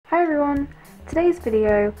Hi everyone! Today's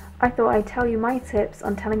video, I thought I'd tell you my tips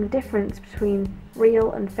on telling the difference between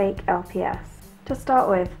real and fake LPS. To start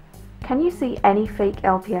with, can you see any fake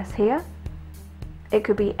LPS here? It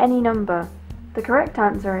could be any number. The correct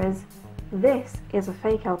answer is, this is a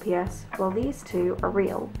fake LPS, while these two are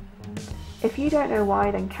real. If you don't know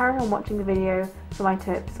why, then carry on watching the video for my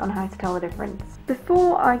tips on how to tell the difference.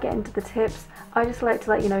 Before I get into the tips, I'd just like to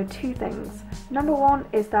let you know two things. Number one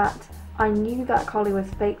is that I knew that collie was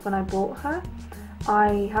fake when I bought her.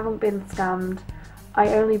 I haven't been scammed. I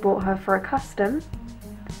only bought her for a custom,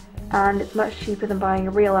 and it's much cheaper than buying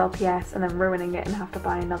a real LPS and then ruining it and have to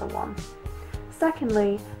buy another one.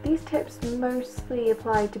 Secondly, these tips mostly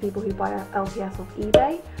apply to people who buy LPS off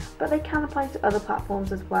eBay, but they can apply to other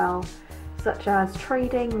platforms as well, such as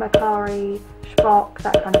trading, Mercari, Spock,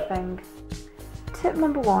 that kind of thing. Tip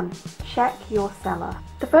number one, check your seller.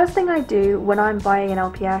 The first thing I do when I'm buying an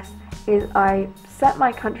LPS is I set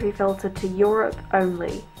my country filter to Europe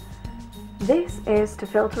only. This is to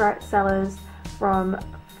filter out sellers from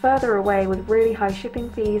further away with really high shipping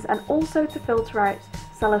fees, and also to filter out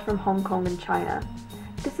sellers from Hong Kong and China.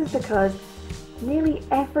 This is because nearly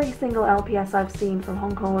every single LPS I've seen from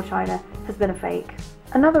Hong Kong or China has been a fake.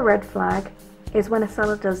 Another red flag is when a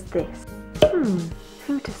seller does this.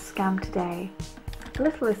 Who to scam today?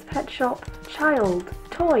 Littlest Pet Shop, child,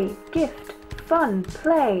 toy, gift, fun,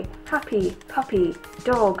 play, happy, puppy,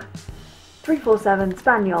 dog, 347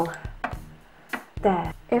 spaniel.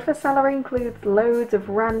 There. If a seller includes loads of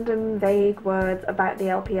random vague words about the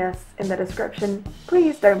LPS in the description,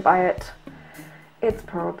 please don't buy it. It's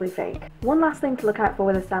probably fake. One last thing to look out for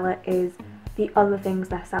with a seller is the other things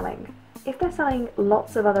they're selling. If they're selling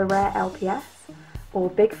lots of other rare LPS or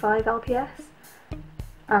big 5 LPS,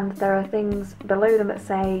 and there are things below them that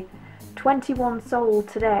say 21 sold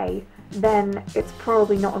today, then it's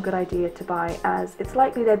probably not a good idea to buy, as it's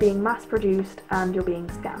likely they're being mass produced and you're being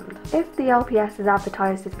scammed. If the LPS is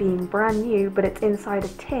advertised as being brand new but it's inside a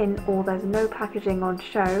tin or there's no packaging on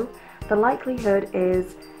show, the likelihood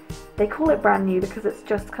is they call it brand new because it's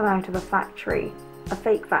just come out of a factory, a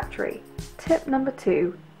fake factory. Tip number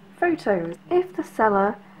two, photos. If the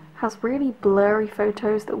seller has really blurry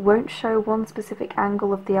photos that won't show one specific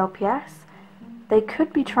angle of the LPS, they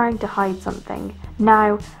could be trying to hide something.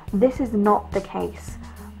 Now, this is not the case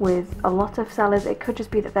with a lot of sellers. It could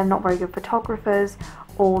just be that they're not very good photographers,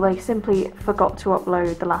 or they simply forgot to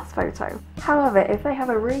upload the last photo. However, if they have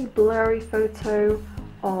a really blurry photo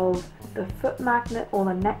of the foot magnet or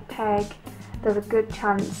the neck peg, there's a good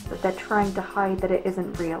chance that they're trying to hide that it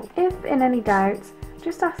isn't real. If in any doubt,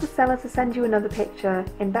 just ask the seller to send you another picture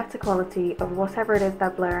in better quality of whatever it is they're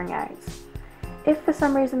blurring out. If for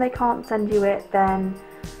some reason they can't send you it, then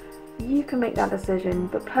you can make that decision,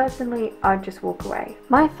 but personally I'd just walk away.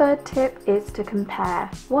 My third tip is to compare.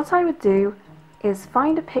 What I would do is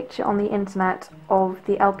find a picture on the internet of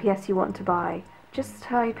the LPS you want to buy. Just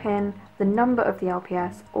type in the number of the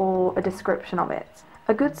LPS or a description of it.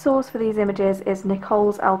 A good source for these images is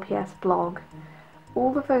Nicole's LPS blog.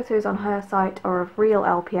 All the photos on her site are of real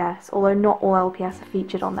LPS, although not all LPS are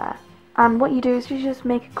featured on there. And what you do is you just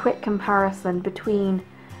make a quick comparison between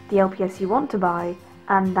the LPS you want to buy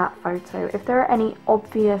and that photo. If there are any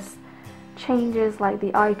obvious changes, like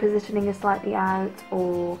the eye positioning is slightly out,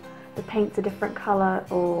 or the paint's a different colour,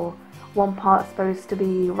 or one part's supposed to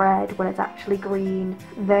be red when it's actually green,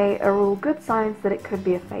 they are all good signs that it could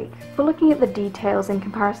be a fake. For looking at the details in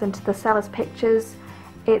comparison to the seller's pictures,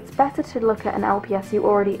 it's better to look at an LPS you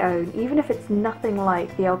already own. Even if it's nothing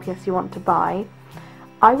like the LPS you want to buy,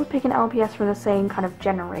 I would pick an LPS from the same kind of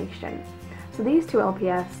generation. So these two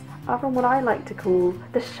LPS are from what I like to call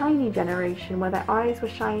the shiny generation, where their eyes were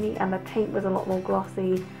shiny and the paint was a lot more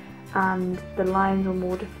glossy and the lines were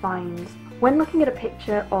more defined. When looking at a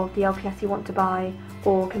picture of the LPS you want to buy,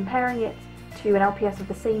 or comparing it to an LPS of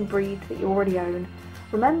the same breed that you already own,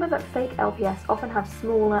 remember that fake LPS often have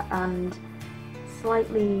smaller and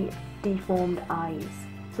slightly deformed eyes.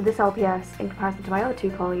 So this LPS, in comparison to my other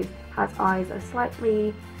two collies, has eyes that are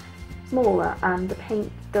slightly smaller and the paint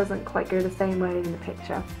doesn't quite go the same way in the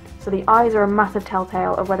picture. So the eyes are a massive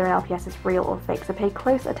telltale of whether an LPS is real or fake, so pay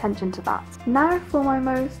close attention to that. Now for my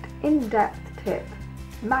most in-depth tip,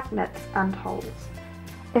 magnets and holes.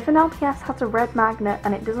 If an LPS has a red magnet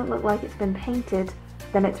and it doesn't look like it's been painted,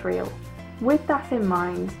 then it's real. With that in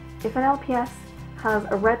mind, if an LPS has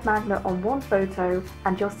a red magnet on one photo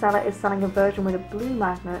and your seller is selling a version with a blue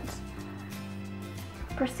magnet,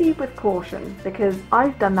 proceed with caution, because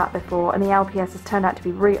I've done that before and the LPS has turned out to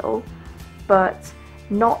be real, but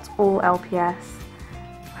not all LPS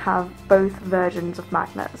have both versions of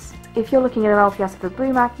magnets. If you're looking at an LPS with a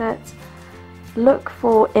blue magnet, look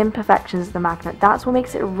for imperfections of the magnet. That's what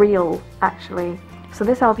makes it real, actually. So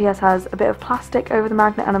this LPS has a bit of plastic over the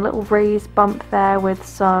magnet and a little raised bump there with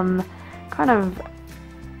some kind of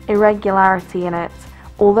irregularity in it.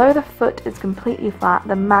 Although the foot is completely flat,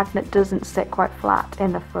 the magnet doesn't sit quite flat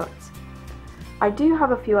in the foot. I do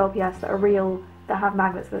have a few LPS that are real that have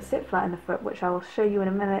magnets that sit flat in the foot, which I will show you in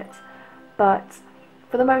a minute, but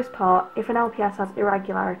for the most part, if an LPS has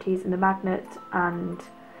irregularities in the magnet and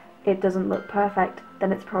it doesn't look perfect,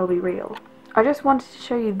 then it's probably real. I just wanted to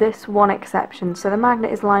show you this one exception. So the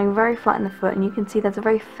magnet is lying very flat in the foot and you can see there's a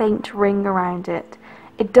very faint ring around it.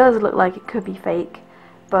 It does look like it could be fake,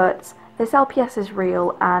 but this LPS is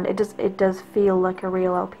real and it does feel like a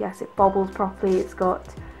real LPS. It bobbles properly, it's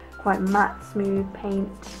got quite matte, smooth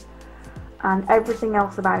paint, and everything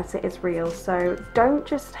else about it is real. So don't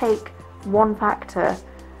just take one factor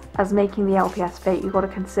as making the LPS fake, you've got to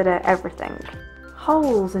consider everything.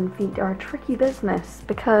 Holes in feet are a tricky business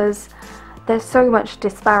because there's so much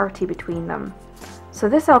disparity between them. So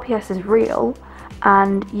this LPS is real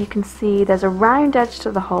and you can see there's a round edge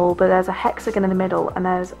to the hole, but there's a hexagon in the middle and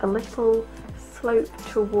there's a little slope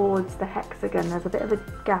towards the hexagon. There's a bit of a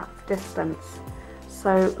gap distance.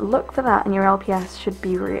 So look for that and your LPS should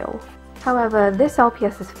be real. However, this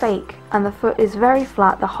LPS is fake and the foot is very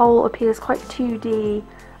flat, the hole appears quite 2D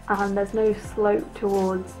and there's no slope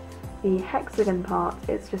towards the hexagon part,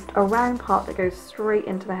 it's just a round part that goes straight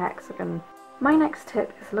into the hexagon. My next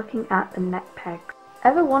tip is looking at the neck pegs.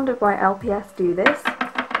 Ever wondered why LPS do this?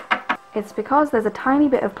 It's because there's a tiny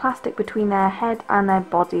bit of plastic between their head and their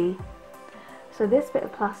body. So this bit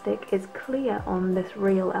of plastic is clear on this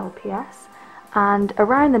real LPS, and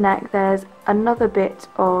around the neck there's another bit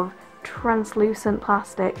of translucent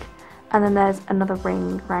plastic, and then there's another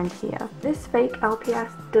ring around here. This fake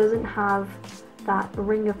LPS doesn't have that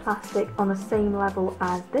ring of plastic on the same level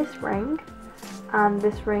as this ring, and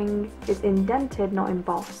this ring is indented, not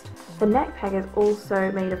embossed. The neck peg is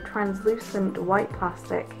also made of translucent white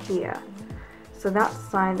plastic here, so that's a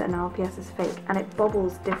sign that an LPS is fake, and it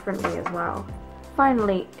bobbles differently as well.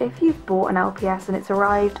 Finally, if you've bought an LPS and it's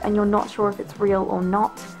arrived and you're not sure if it's real or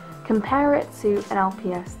not, compare it to an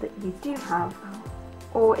LPS that you do have,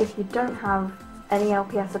 or if you don't have any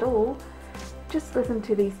LPS at all, just listen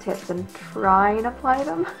to these tips and try and apply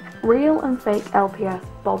them. Real and fake LPS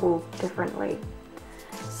bobble differently.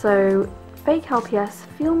 So fake LPS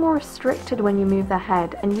feel more restricted when you move their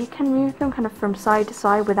head, and you can move them kind of from side to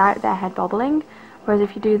side without their head bobbling, whereas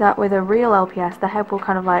if you do that with a real LPS, the head will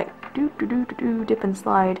kind of like dip and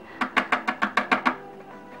slide.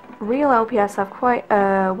 Real LPS have quite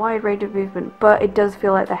a wide range of movement, but it does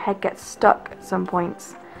feel like the head gets stuck at some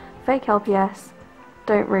points. Fake LPS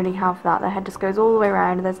don't really have that. The head just goes all the way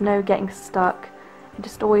around and there's no getting stuck. It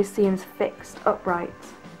just always seems fixed upright.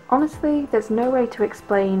 Honestly, there's no way to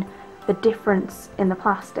explain the difference in the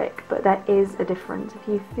plastic, but there is a difference. If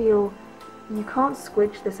you feel you can't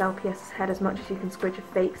squidge this LPS's head as much as you can squidge a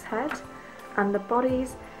fake's head, and the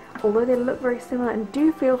bodies, although they look very similar and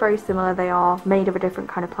do feel very similar, they are made of a different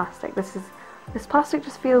kind of plastic. This plastic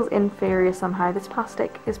just feels inferior somehow. This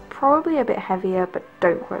plastic is probably a bit heavier, but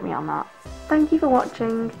don't quote me on that. Thank you for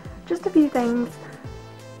watching. Just a few things.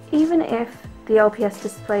 Even if the LPS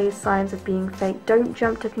displays signs of being fake, don't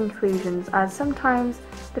jump to conclusions, as sometimes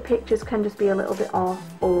the pictures can just be a little bit off,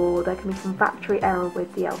 or there can be some factory error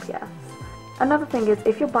with the LPS. Another thing is,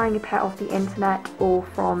 if you're buying a pet off the internet or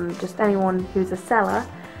from just anyone who's a seller,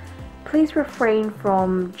 please refrain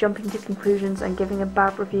from jumping to conclusions and giving them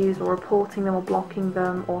bad reviews or reporting them or blocking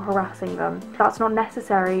them or harassing them. That's not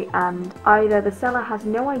necessary, and either the seller has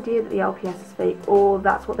no idea that the LPS is fake or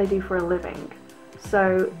that's what they do for a living.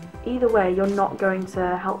 So either way, you're not going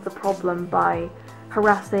to help the problem by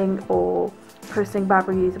harassing or posting bad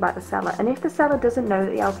reviews about the seller. And if the seller doesn't know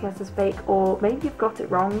that the LPS is fake, or maybe you've got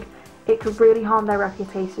it wrong, it could really harm their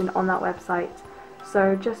reputation on that website.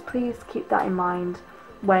 So just please keep that in mind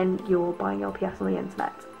when you're buying LPS on the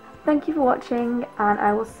internet. Thank you for watching, and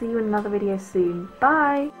I will see you in another video soon.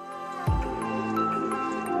 Bye!